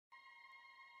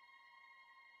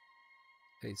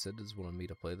Hey, Sid has wanted me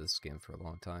to play this game for a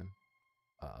long time.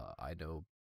 I know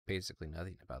basically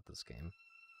nothing about this game,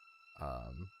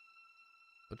 um,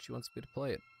 but she wants me to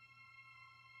play it.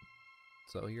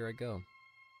 So here I go.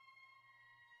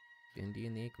 Bendy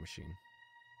and the Ink Machine.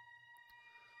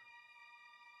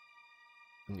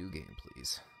 New game,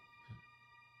 please.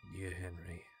 Dear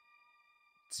Henry,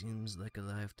 it seems like a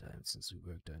lifetime since we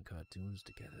worked on cartoons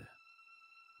together.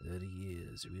 30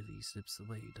 years really slips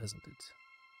away, doesn't it?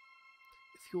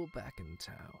 If you're back in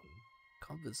town,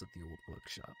 come visit the old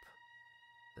workshop.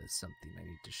 There's something I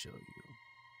need to show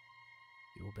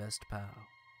you. Your best pal,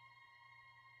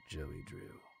 Joey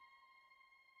Drew.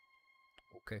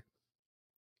 Okay.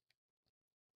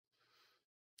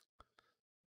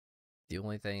 The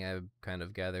only thing I've kind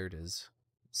of gathered is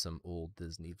some old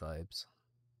Disney vibes.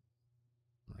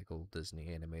 Like old Disney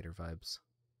animator vibes.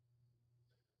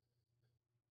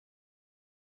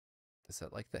 Is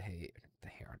that like the hey,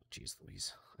 jeez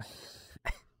Louise.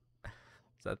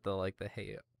 Is that the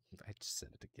hey, I just said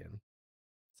it again.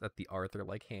 Is that the Arthur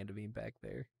like hand me back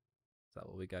there? Is that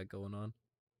what we got going on?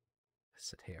 I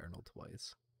said hey Arnold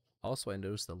twice. Also, I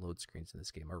noticed the load screens in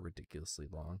this game are ridiculously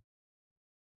long.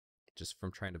 Just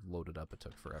from trying to load it up, it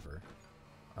took forever.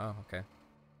 Oh, okay.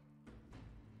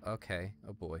 Okay,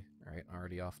 oh boy. Alright,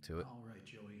 already off to it. Alright,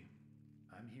 Joey.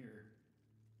 I'm here.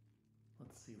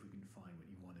 Let's see if we can find what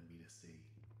you wanted me to see.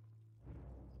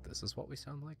 This is what we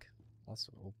sound like?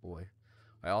 Also, oh boy.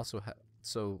 I also have,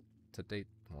 so to date,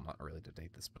 well, not really to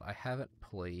date this, but I haven't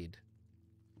played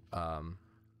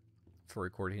for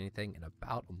recording anything in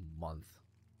about a month.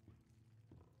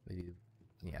 Maybe,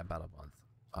 yeah, about a month.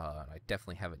 I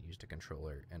definitely haven't used a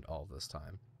controller in all this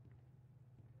time.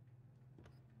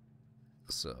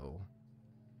 So,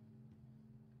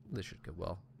 this should go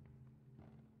well.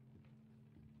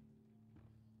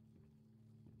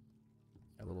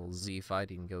 A little Z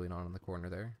fighting going on in the corner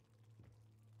there.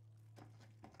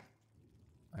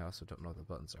 I also don't know what the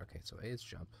buttons are. Okay, so A is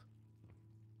jump.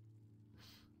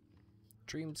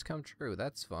 Dreams come true.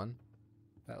 That's fun.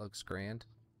 That looks grand.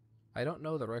 I don't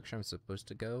know the direction I'm supposed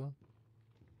to go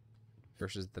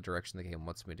versus the direction the game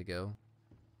wants me to go.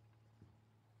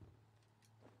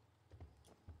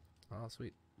 Oh,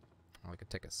 sweet. Oh, I could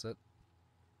take a sit.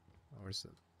 Oh, where's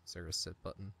it? Is there a sit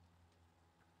button?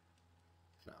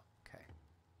 No. Okay.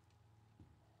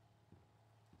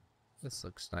 This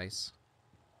looks nice.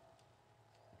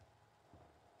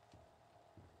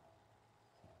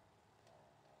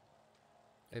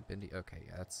 Hey, Bendy. Okay,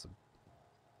 yeah, that's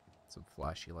some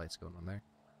flashy lights going on there.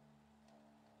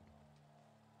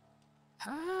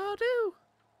 How do?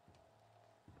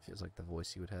 Feels like the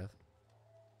voice you would have.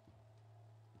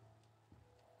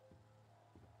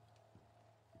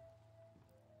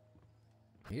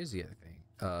 Here's the other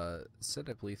thing. Sid,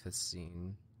 I believe, has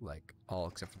seen, like, all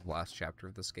except for the last chapter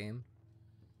of this game.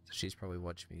 So she's probably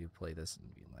watching me play this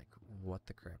and being like, what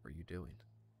the crap are you doing?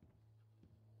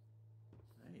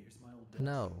 Hey, here's my old desk.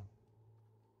 No.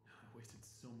 I wasted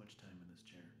so much time in this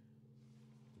chair.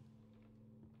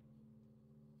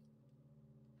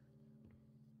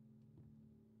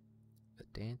 A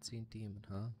dancing demon,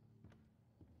 huh?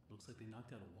 Looks like they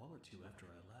knocked out a wall or two after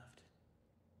I left.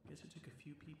 Guess it took a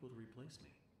few people to replace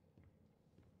me.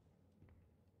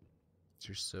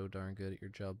 You're so darn good at your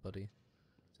job, buddy.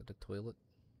 Is that a toilet?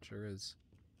 Sure is.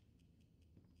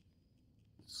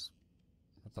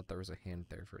 I thought there was a hand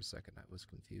there for a second. I was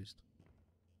confused.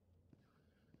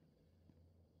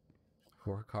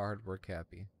 Work hard, work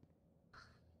happy.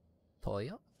 Pull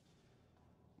you up.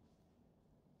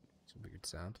 It's a weird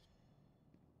sound.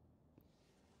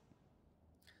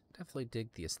 Definitely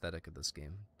dig the aesthetic of this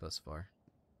game thus far.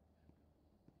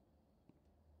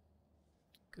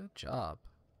 Good job.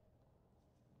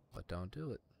 But don't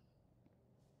do it.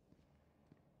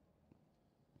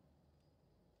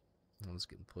 I was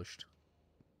getting pushed.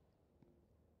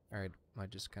 Alright, am I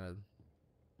just kind of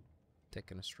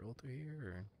taking a stroll through here,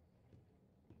 or?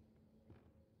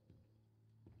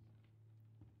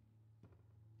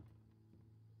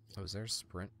 Oh, is there a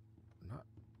sprint? Not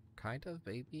kind of,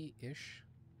 maybe-ish?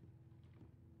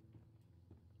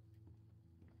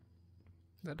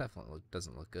 That definitely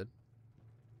doesn't look good.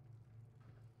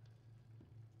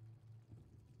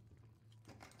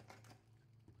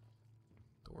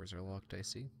 Doors are locked, I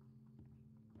see.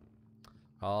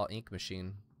 Oh, ink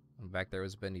machine. Back there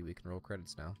was Bendy. We can roll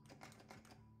credits now.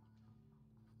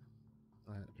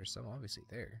 There's some obviously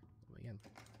there. Let me in.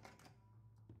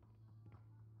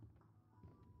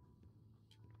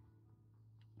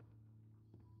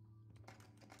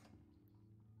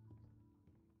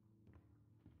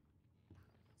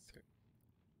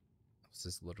 Is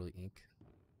this literally ink?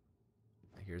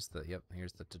 Here's the, yep,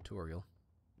 here's the tutorial.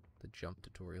 the jump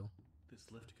tutorial. This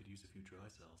lift could use a few dry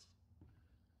cells.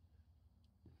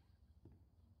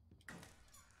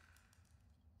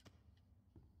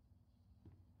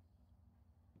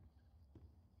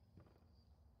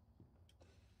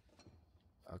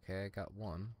 Okay, I got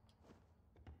one.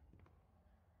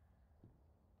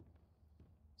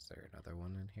 Is there another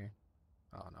one in here?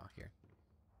 Oh, no, here.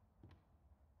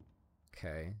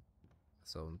 Okay.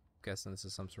 So I'm guessing this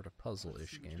is some sort of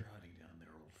puzzle-ish game. You're hiding down there,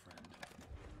 old friend.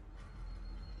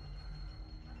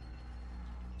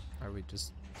 Are we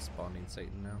just spawning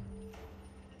Satan now?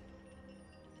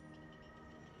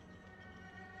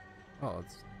 Oh,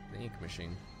 it's the ink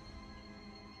machine.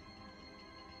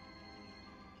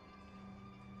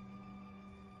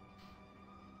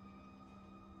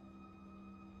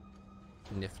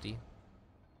 Nifty.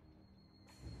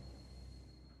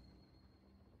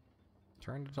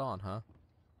 Turned it on, huh?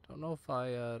 Don't know if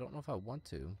I want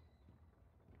to.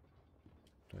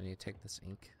 Do I need to take this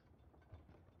ink?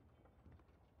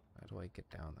 How do I get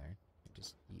down there?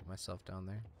 Just eat myself down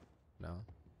there? No.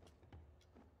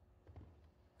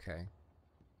 Okay.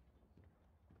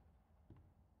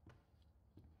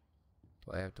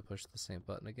 Do I have to push the same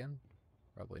button again?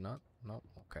 Probably not. Nope.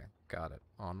 Okay. Got it.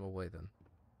 On my way then.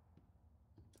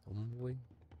 On my way.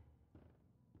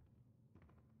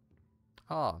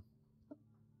 Ah.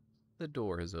 The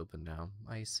door is open now.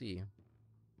 I see.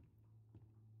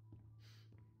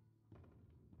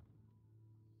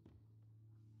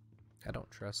 I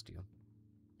don't trust you.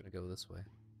 I'm gonna go this way.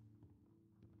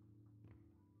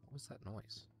 What was that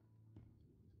noise?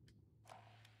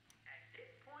 At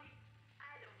this point,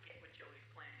 I don't get what Joey's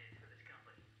plan is for this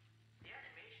company. The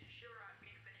animations sure aren't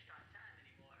being finished on time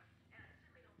anymore, and I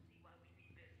simply don't see why we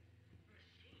need this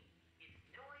machine. It's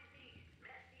noisy, it's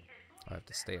messy, and I have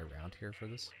to stay around here for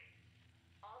this?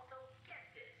 Also, get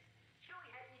this.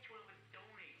 Joey had each one of us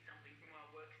donate something from our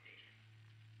workstation.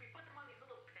 We put them on these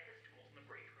little pedestals in the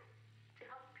break room to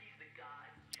help appease the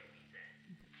gods, Joey says.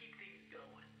 Keep things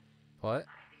going. What?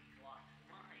 I think he's lost his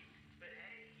mind. But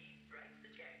hey, he writes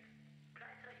the checks. But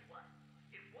I tell you what,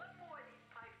 if one more of these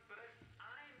pipes burst,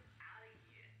 I'm out of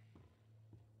here.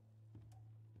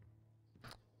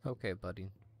 Okay,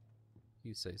 buddy.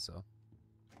 You say so.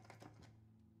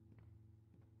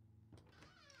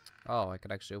 Oh, I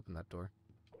could actually open that door.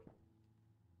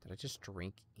 Did I just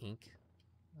drink ink?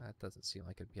 That doesn't seem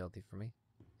like it'd be healthy for me.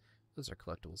 Those are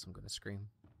collectibles, I'm gonna scream.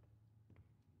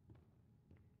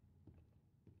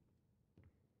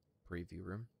 Preview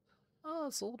room. Oh,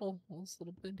 it's a little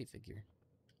Bendy figure.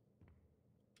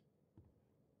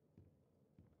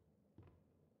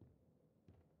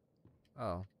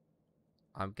 Oh.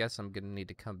 I guess I'm gonna need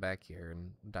to come back here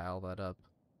and dial that up.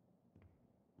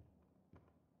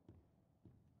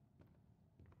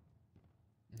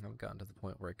 I haven't gotten to the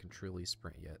point where I can truly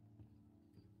sprint yet.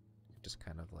 Just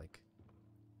kind of like,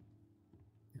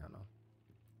 I don't know.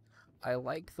 I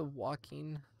like the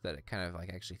walking, that it kind of like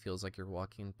actually feels like you're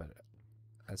walking, but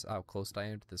as how close I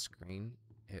am to the screen,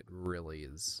 it really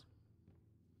is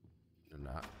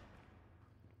not.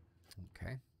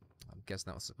 Okay. I'm guessing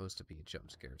that was supposed to be a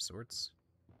jump scare of sorts.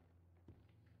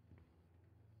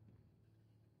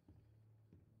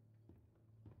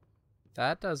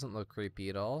 That doesn't look creepy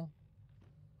at all.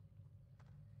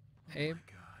 Hey, Oh my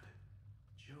god.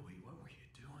 Joey, what were you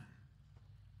doing?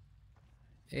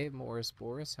 hey, Morris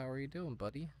Boris, how are you doing,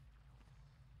 buddy?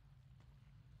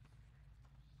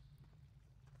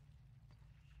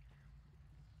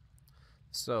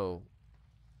 So,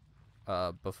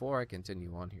 before I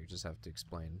continue on here, just have to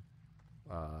explain,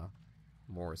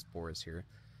 Morris Boris here.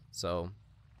 So,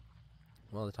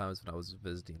 one of the times when I was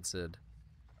visiting Sid,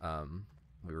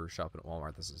 we were shopping at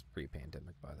Walmart. This is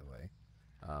pre-pandemic, by the way.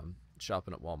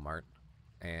 Shopping at Walmart,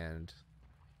 and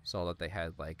saw that they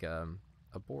had like a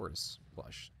Boris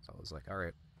plush. So I was like, all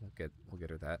right, we'll get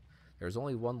her that. There's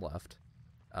only one left,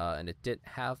 and it didn't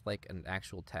have like an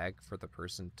actual tag for the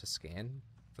person to scan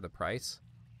for the price.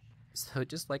 So it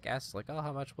just like asked like, oh,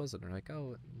 how much was it? And we're like,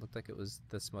 oh, it looked like it was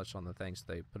this much on the thing. So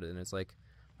they put it in. It's like,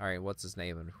 all right, what's his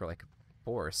name? And we're like,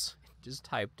 Boris. Just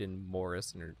typed in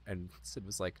Morris, and Sid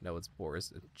was like, no, it's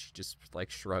Boris. And she just like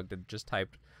shrugged and just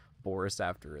typed Boris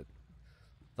after it.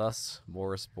 Thus,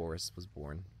 Morris Boris was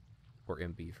born, or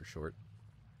MB for short.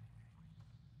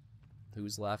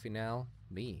 Who's laughing now?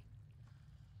 Me.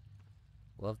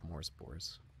 Love Morris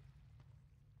Boris.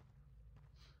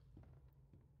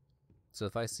 So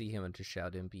if I see him and just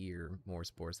shout MB or Morris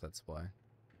Boris, that's why.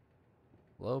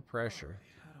 Low pressure. Alright,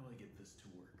 how do I get this to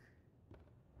work?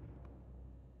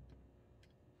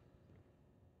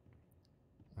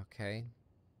 Okay.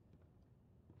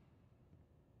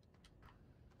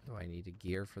 Do I need a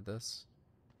gear for this?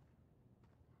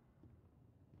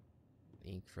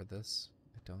 ink for this?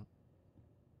 I don't.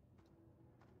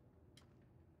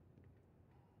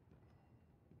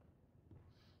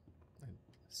 I'm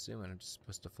assuming I'm just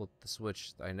supposed to flip the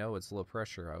switch. I know it's low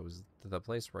pressure. I was to the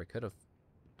place where I could have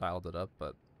dialed it up,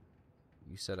 but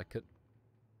you said I could.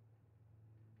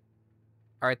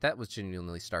 Alright, that was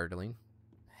genuinely startling.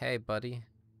 Hey, buddy.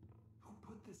 Who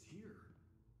put this here?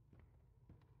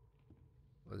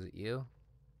 Was it you?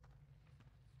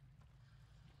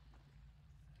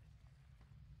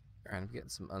 Alright, I'm getting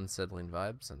some unsettling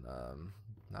vibes and,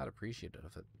 not appreciative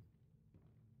of it.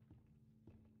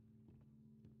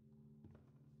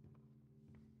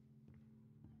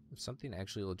 If something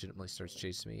actually legitimately starts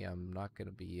chasing me, I'm not gonna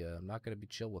be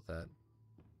chill with that.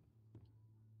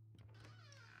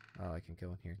 Oh, I can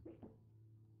go in here.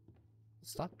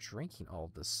 Stop drinking all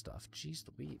of this stuff. Jeez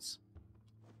Louise.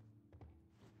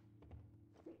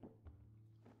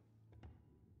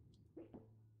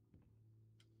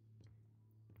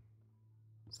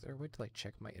 Is there a way to, like,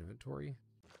 check my inventory?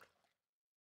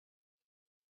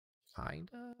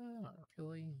 Kinda? Not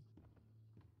really.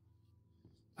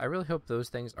 I really hope those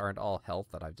things aren't all health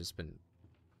that I've just been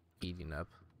eating up.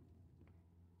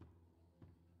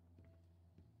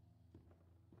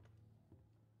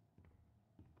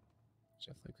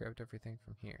 Definitely grabbed everything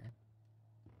from here.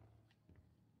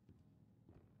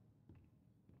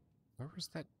 Where's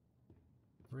that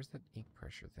ink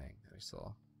pressure thing that I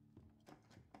saw?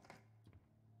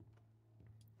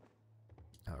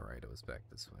 Alright, it was back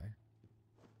this way.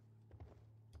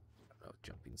 I don't know if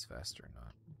jumping's faster or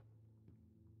not.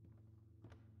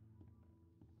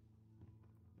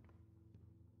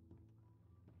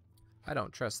 I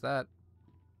don't trust that.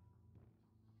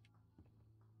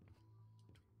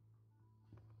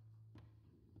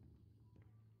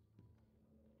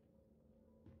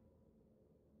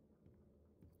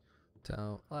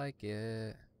 Don't like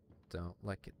it. Don't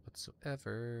like it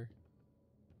whatsoever.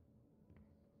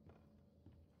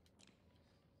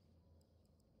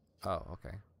 Oh,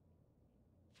 okay.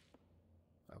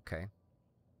 Okay.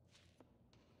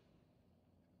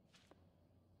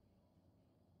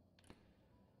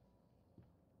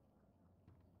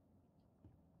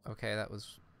 Okay, that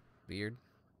was weird.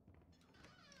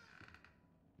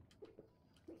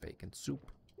 Bacon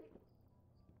soup.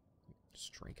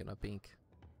 Just drinking up ink.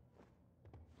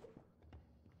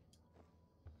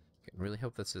 Okay, really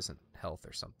hope this isn't health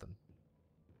or something.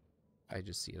 I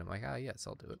just see it. I'm like, ah, yes,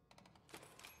 I'll do it.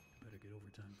 Better get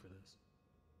overtime for this.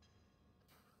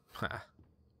 Ha.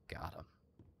 Got him.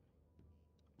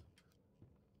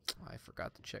 I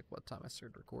forgot to check what time I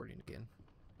started recording again.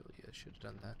 Really, I should have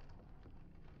done that.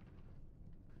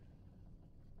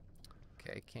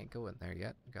 Okay, can't go in there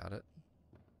yet. Got it.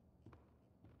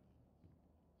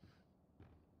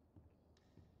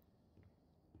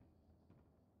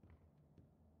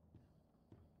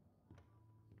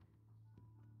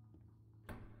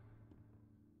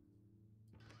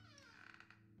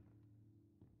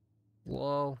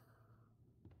 Whoa.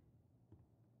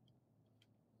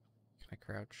 Can I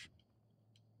crouch?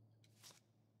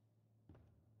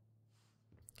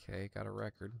 Okay, got a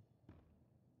record.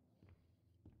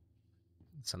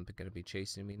 Is something gonna be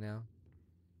chasing me now?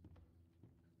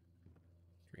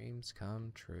 Dreams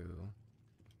come true.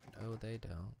 No, they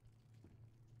don't.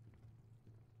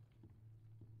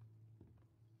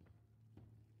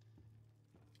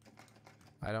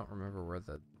 I don't remember where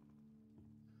the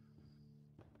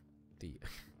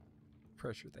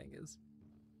pressure thing is.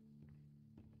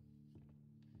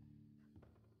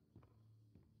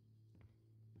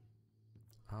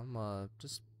 I'm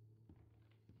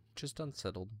just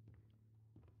unsettled.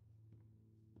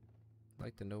 I'd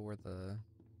like to know where the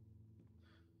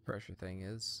pressure thing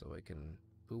is so I can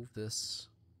move this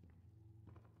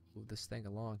thing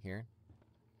along here.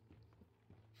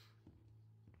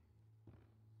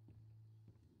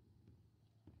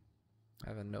 I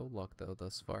have no luck though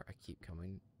thus far. I keep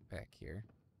coming back here.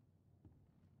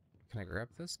 Can I grab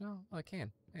this now? Oh, I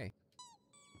can. Hey.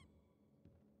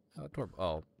 Oh,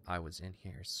 oh, I was in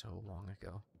here so long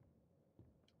ago.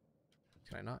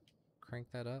 Can I not crank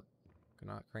that up? Can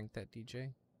I not crank that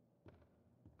DJ?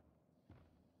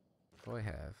 What do I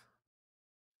have?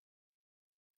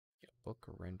 Book,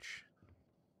 a wrench.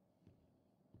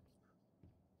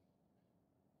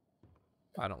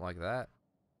 I don't like that.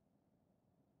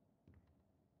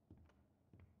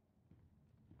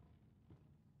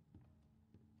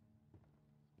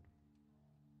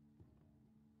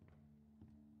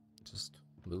 Just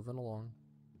moving along.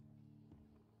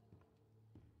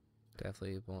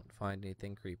 Definitely won't find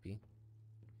anything creepy.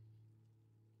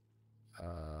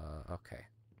 Okay.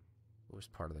 What was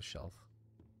part of the shelf?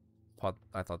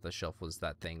 I thought the shelf was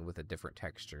that thing with a different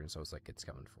texture, and so I was like, it's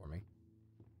coming for me.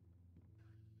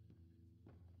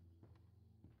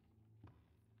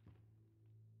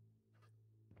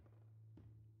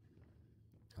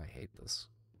 I hate this.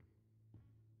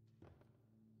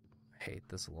 I hate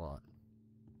this a lot.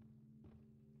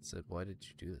 I said, why did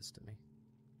you do this to me?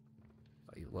 I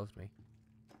thought you loved me.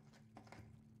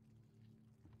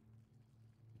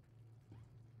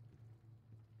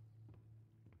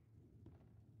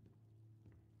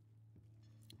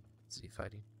 Z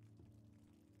fighting.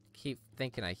 Keep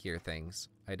thinking I hear things.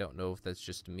 I don't know if that's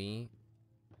just me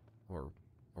or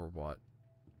what.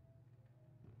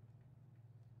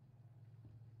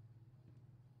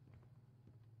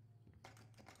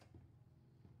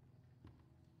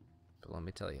 But let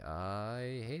me tell you,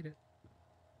 I hate it.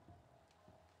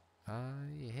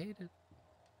 I hate it.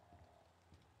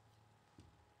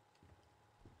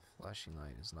 Flashing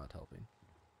light is not helping.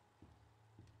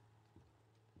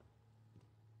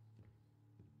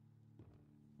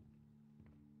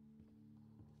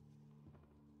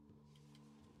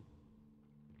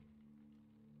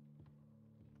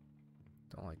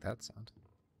 Don't like that sound.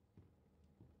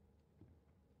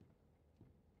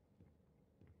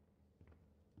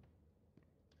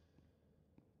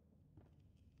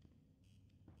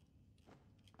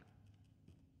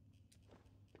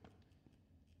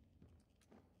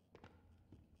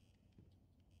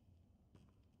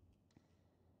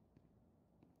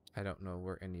 I don't know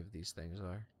where any of these things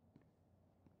are.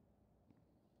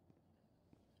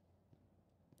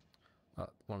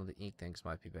 One of the ink things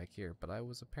might be back here, but I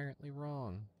was apparently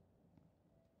wrong.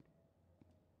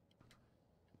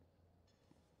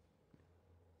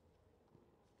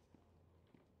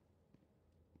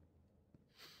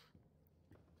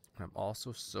 I'm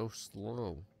also so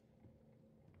slow.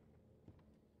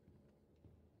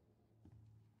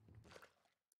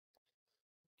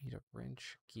 Need a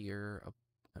wrench, gear,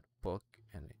 a book,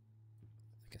 and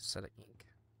like a set of ink.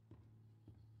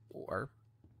 Or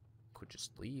could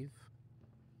just leave.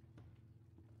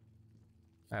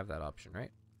 I have that option,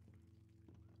 right?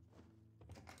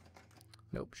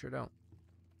 Nope, sure don't.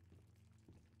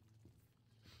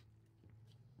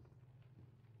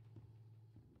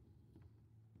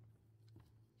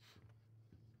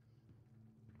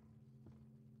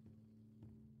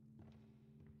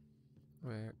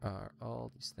 Where are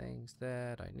all these things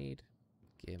that I need?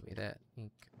 Give me that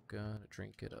ink. I'm gonna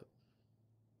drink it up.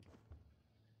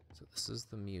 So this is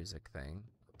the music thing.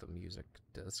 The music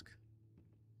disc.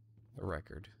 The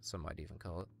record, some might even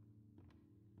call it.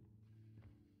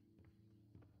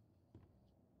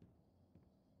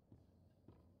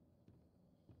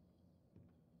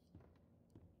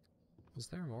 Was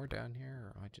there more down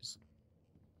here, or I just...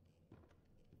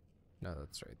 No,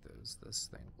 that's right, there's this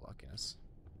thing blocking us.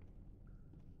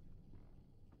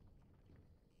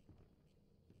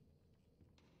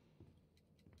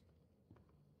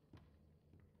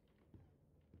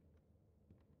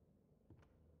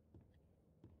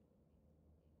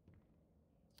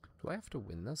 Do I have to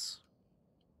win this?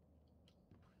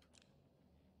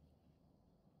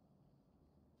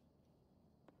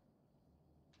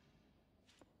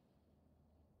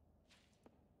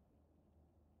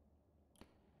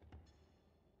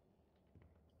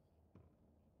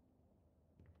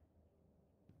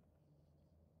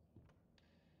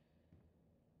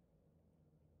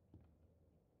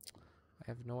 I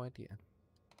have no idea.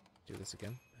 Do this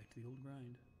again. Back to the old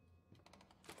grind.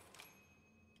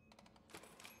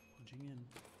 Punching in.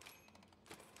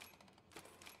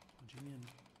 Punching in.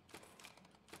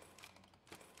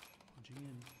 Punching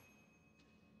in.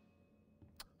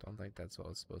 Don't think that's what I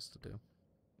was supposed to do.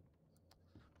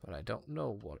 But I don't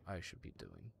know what I should be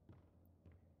doing.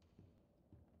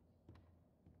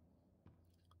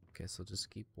 Guess I'll just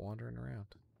keep wandering around.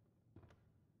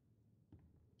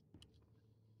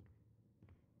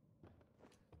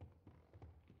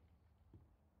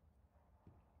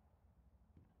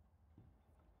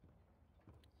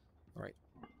 Alright.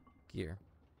 Gear.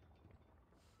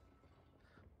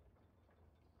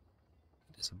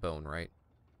 It is a bone, right?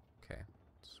 Okay.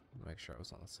 Just make sure I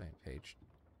was on the same page.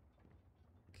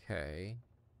 Okay.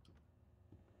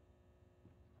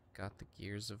 Got the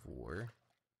gears of war.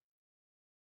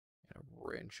 And a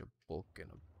wrench, a book, and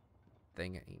a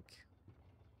thing of ink.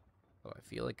 Oh, I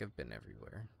feel like I've been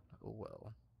everywhere. Oh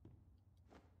well.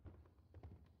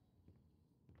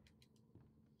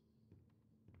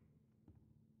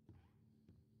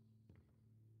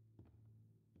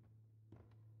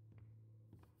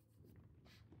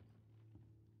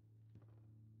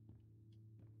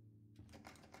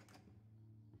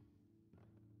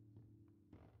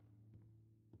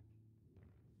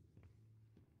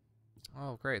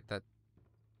 Oh, great. That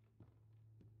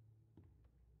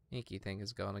inky thing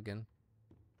is gone again.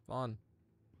 Fun.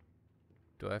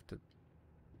 Do I have to...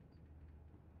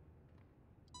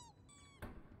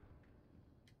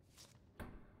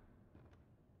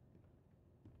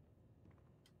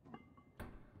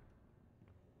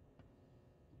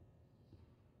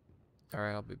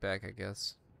 Alright, I'll be back, I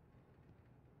guess.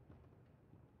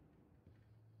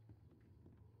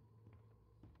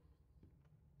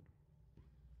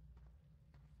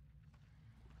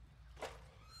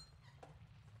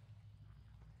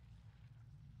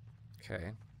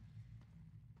 Okay.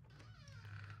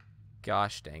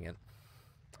 Gosh dang it.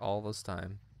 All this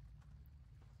time.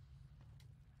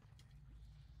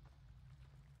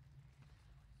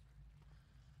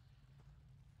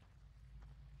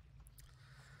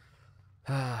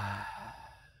 Why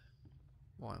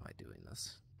am I doing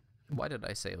this? Why did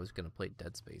I say I was going to play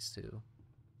Dead Space 2?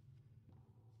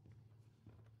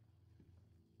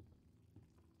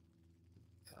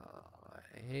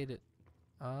 I hate it.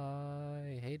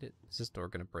 I hate it. Is this door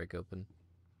going to break open?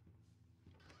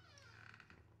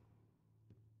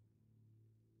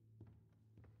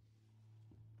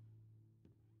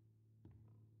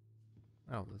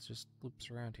 Oh, this just loops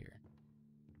around here.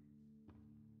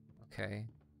 Okay.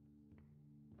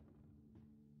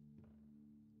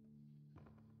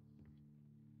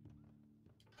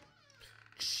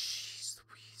 Jeez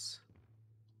Louise.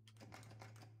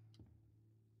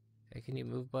 Hey, can you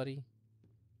move, buddy?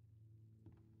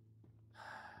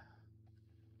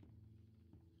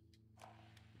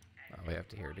 Oh, we have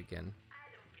to hear it again. I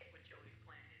don't get what Joey's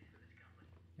plan is for this company.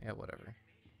 Yeah, whatever.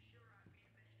 Animations sure aren't being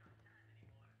finished on time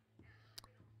anymore. And I simply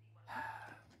don't see why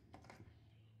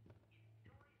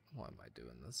we Why am I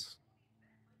doing this?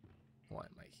 Why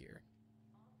am I here?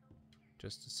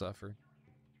 Just to suffer?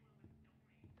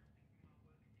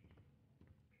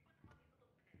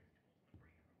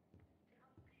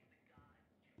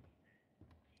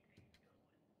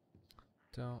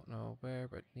 Don't know where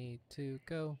but need to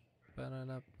go.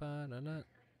 Banana, banana.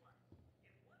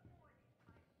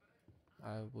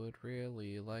 I would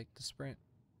really like to sprint,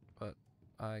 but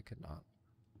I could not.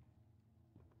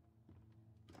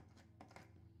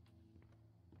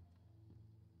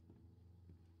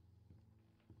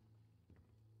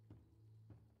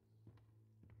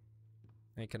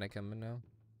 Hey, can I come in now?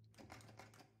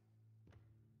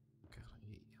 God,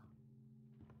 I hate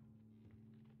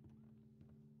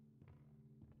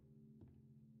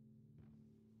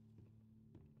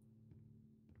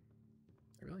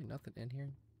you. Really nothing in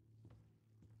here?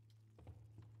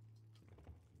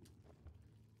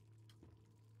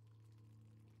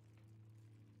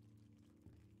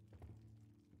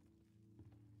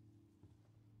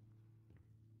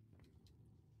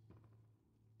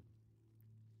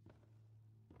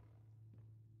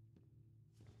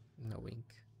 No ink.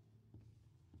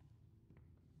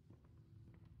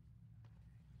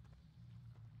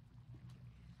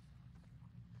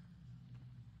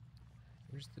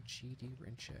 Where's the GD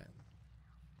wrench at?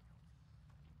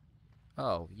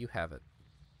 Oh, you have it.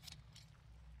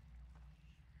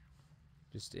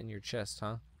 Just in your chest,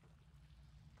 huh?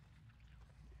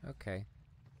 Okay.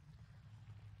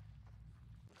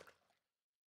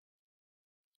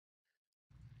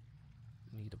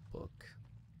 Need a book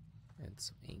and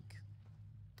some ink.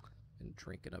 Been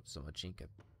drinking up so much ink I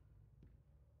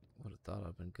would have thought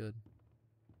I'd been good.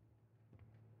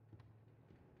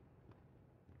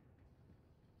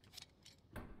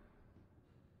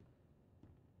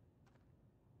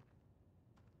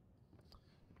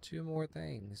 Two more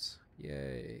things.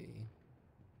 Yay.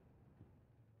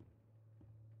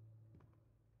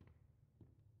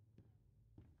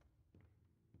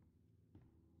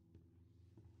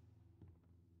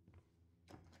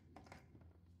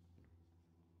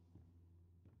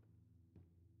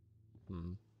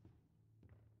 Hmm.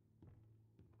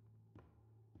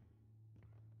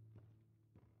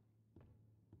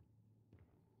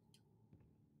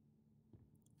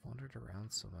 Wandered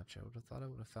around so much, I would have thought I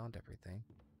would have found everything.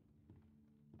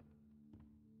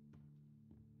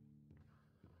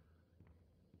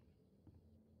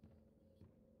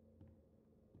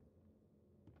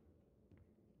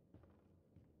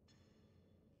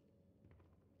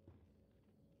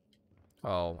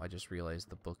 Oh, I just realized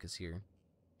the book is here.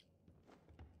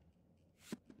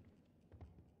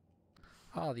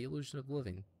 Ah, the illusion of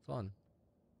living. Fun.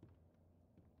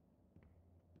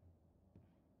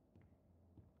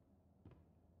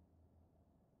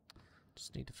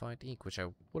 Just need to find ink, which I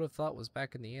would have thought was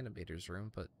back in the animator's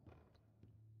room, but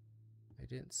I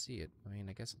didn't see it. I mean,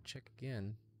 I guess I'll check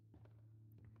again.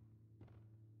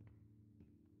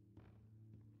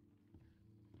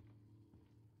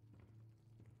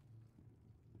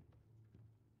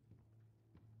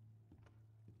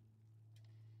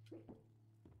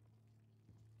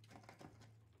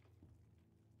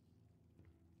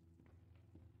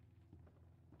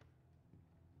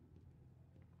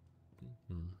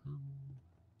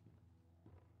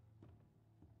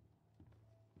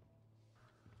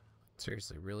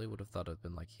 Seriously, really would have thought it'd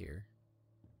been like here.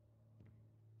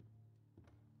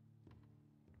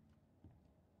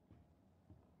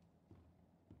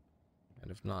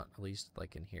 And if not, at least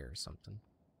like in here or something.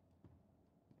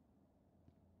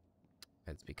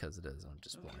 It's because it is, I'm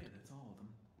just blind. Okay, that's all of them.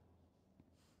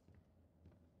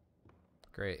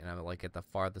 Great, and I'm like at the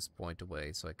farthest point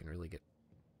away so I can really get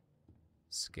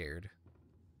scared.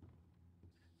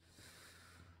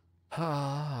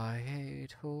 I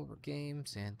hate horror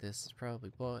games, and this is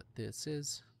probably what this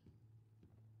is.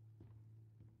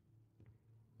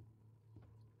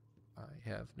 I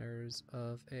have nerves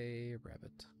of a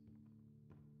rabbit.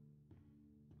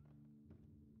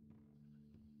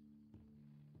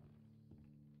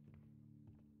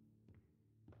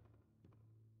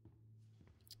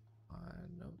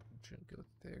 No, shouldn't go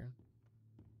there.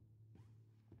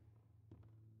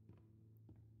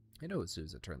 I know as soon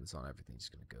as I turn this on, everything's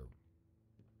gonna go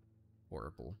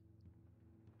horrible.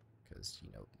 Because,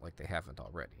 you know, like they haven't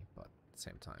already, but at the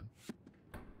same time.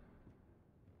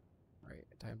 Alright,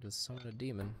 time to summon a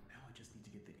demon. Now I just need to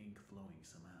get the ink flowing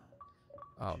somehow.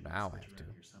 Oh, Should be a now I switch have to.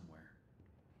 around here somewhere.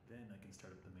 Then I can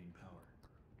start up the main power.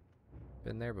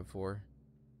 Been there before.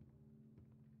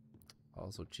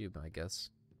 Also achievement, I guess.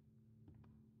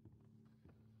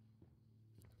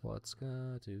 What's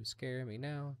going to scare me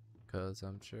now? 'Cause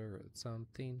I'm sure it's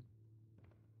something.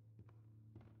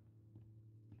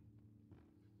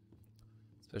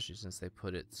 Especially since they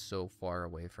put it so far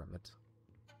away from it.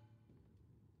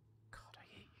 God, I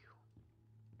hate you.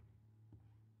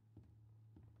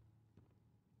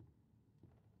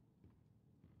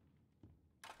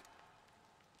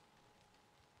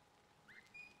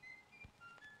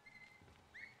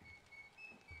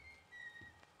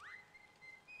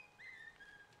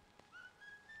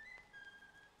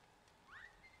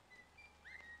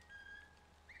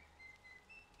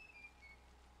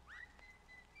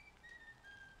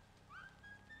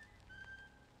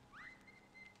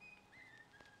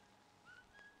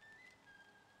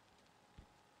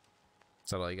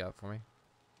 Is that all you got for me?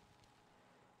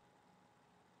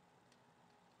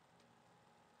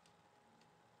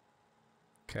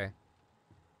 Okay.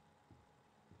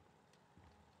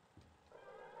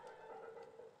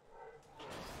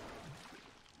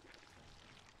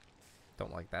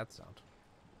 Don't like that sound.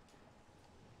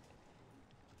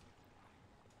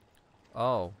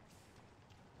 Oh.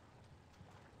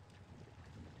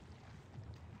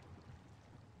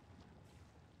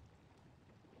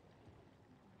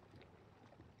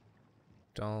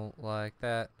 Don't like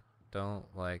that. Don't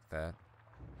like that.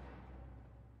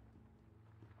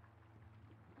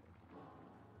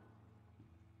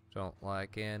 Don't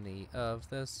like any of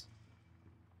this.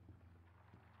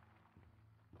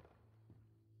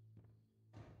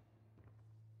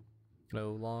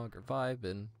 No longer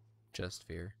vibing, just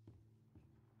fear.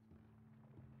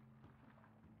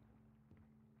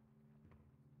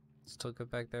 Still go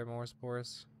back there, more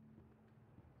spores.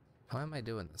 How am I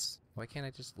doing this? Why can't I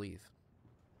just leave?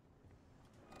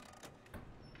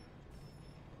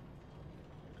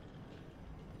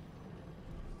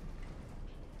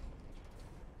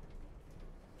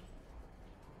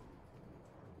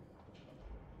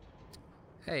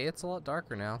 Hey, it's a lot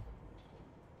darker now.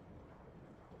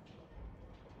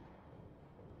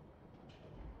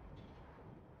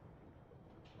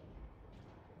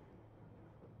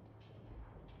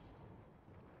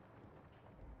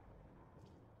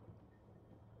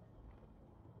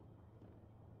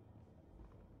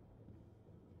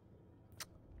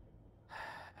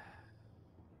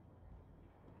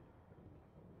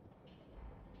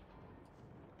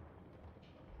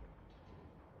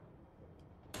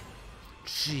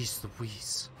 Jeez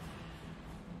Louise.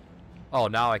 Oh,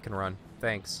 now I can run.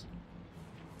 Thanks.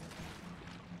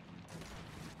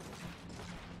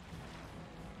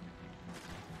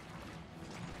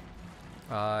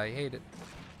 I hate it.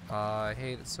 I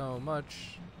hate it so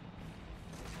much.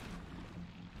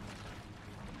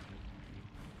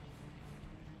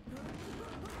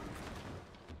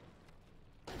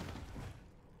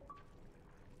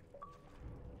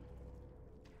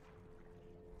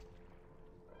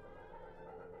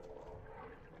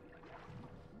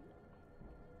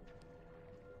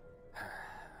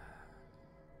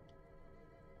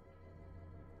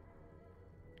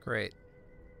 Great.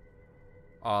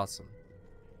 Awesome.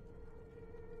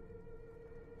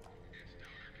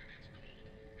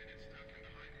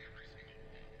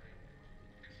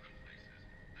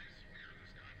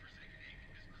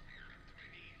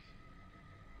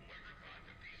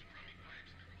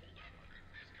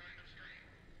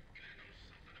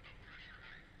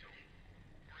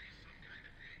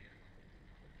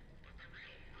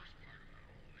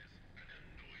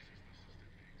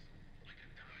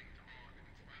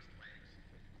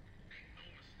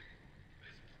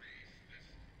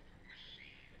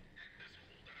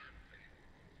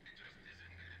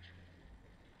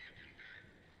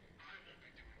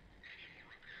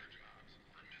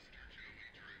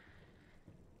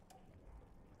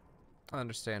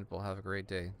 Understandable. Have a great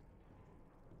day.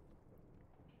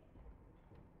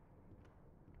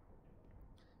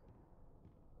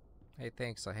 Hey,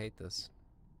 thanks. I hate this.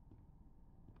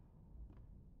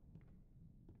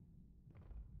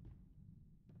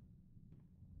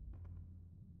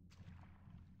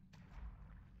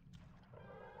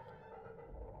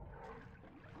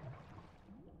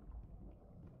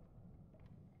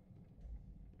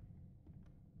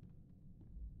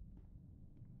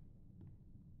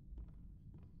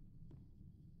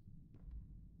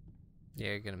 Yeah,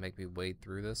 you're gonna make me wade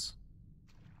through this?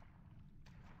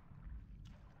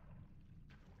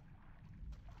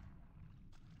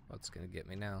 What's gonna get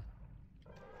me now?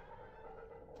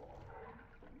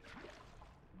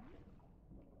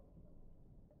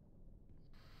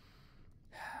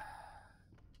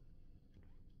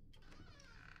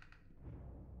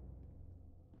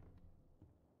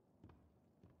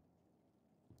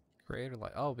 Creator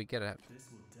light. Oh, we get it. This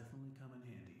will definitely come in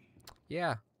handy.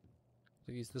 Yeah.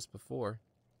 I've used this before.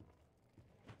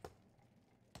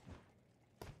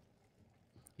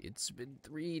 It's been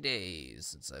 3 days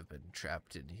since I've been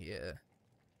trapped in here.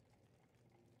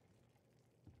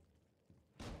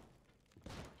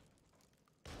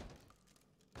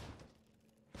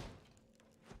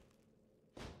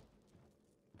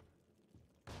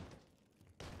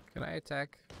 Can I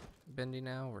attack Bendy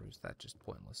now, or is that just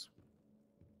pointless?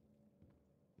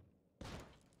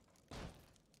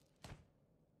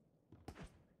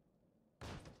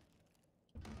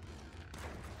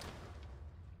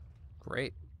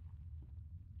 Great.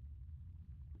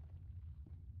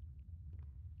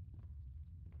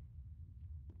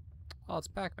 Oh, it's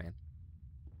Pac-Man.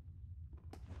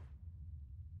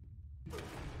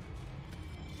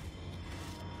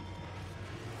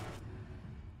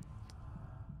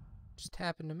 Just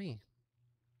happened to me.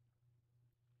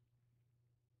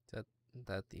 Is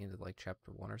that the end of like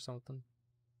chapter 1 or something?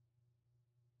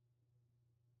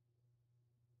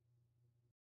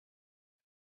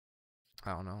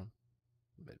 I don't know.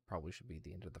 It probably should be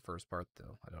the end of the first part,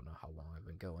 though. I don't know how long I've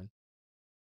been going.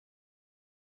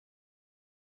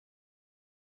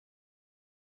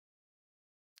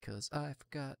 Cause I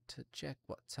forgot to check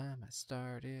what time I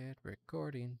started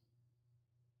recording.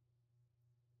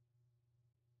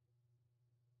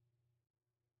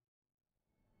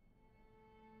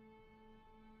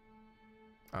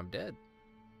 I'm dead.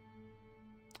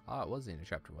 Ah, it was the end of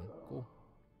chapter 1. Cool.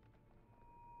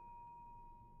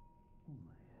 Oh,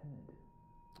 my head.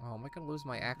 Oh, am I gonna lose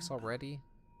my axe already?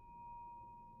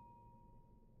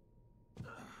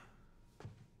 Well,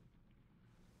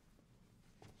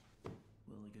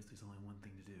 I guess there's only one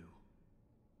thing to do.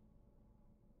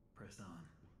 Press on.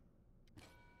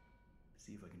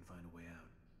 See if I can find a way out.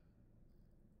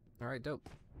 Alright, dope.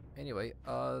 Anyway,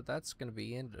 that's gonna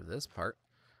be the end of this part.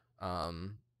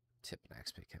 Tip and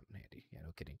axe pick come in handy. Yeah,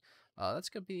 no kidding. That's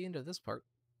gonna be the end of this part.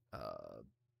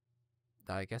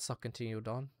 I guess I'll continue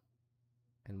on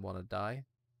and want to die.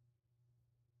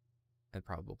 And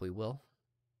probably will.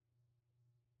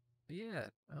 But yeah,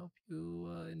 I hope you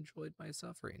enjoyed my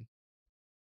suffering.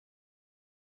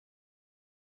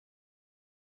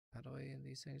 How do I end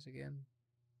these things again?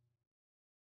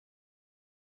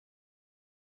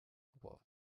 Whoa.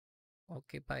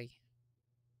 Okay, bye.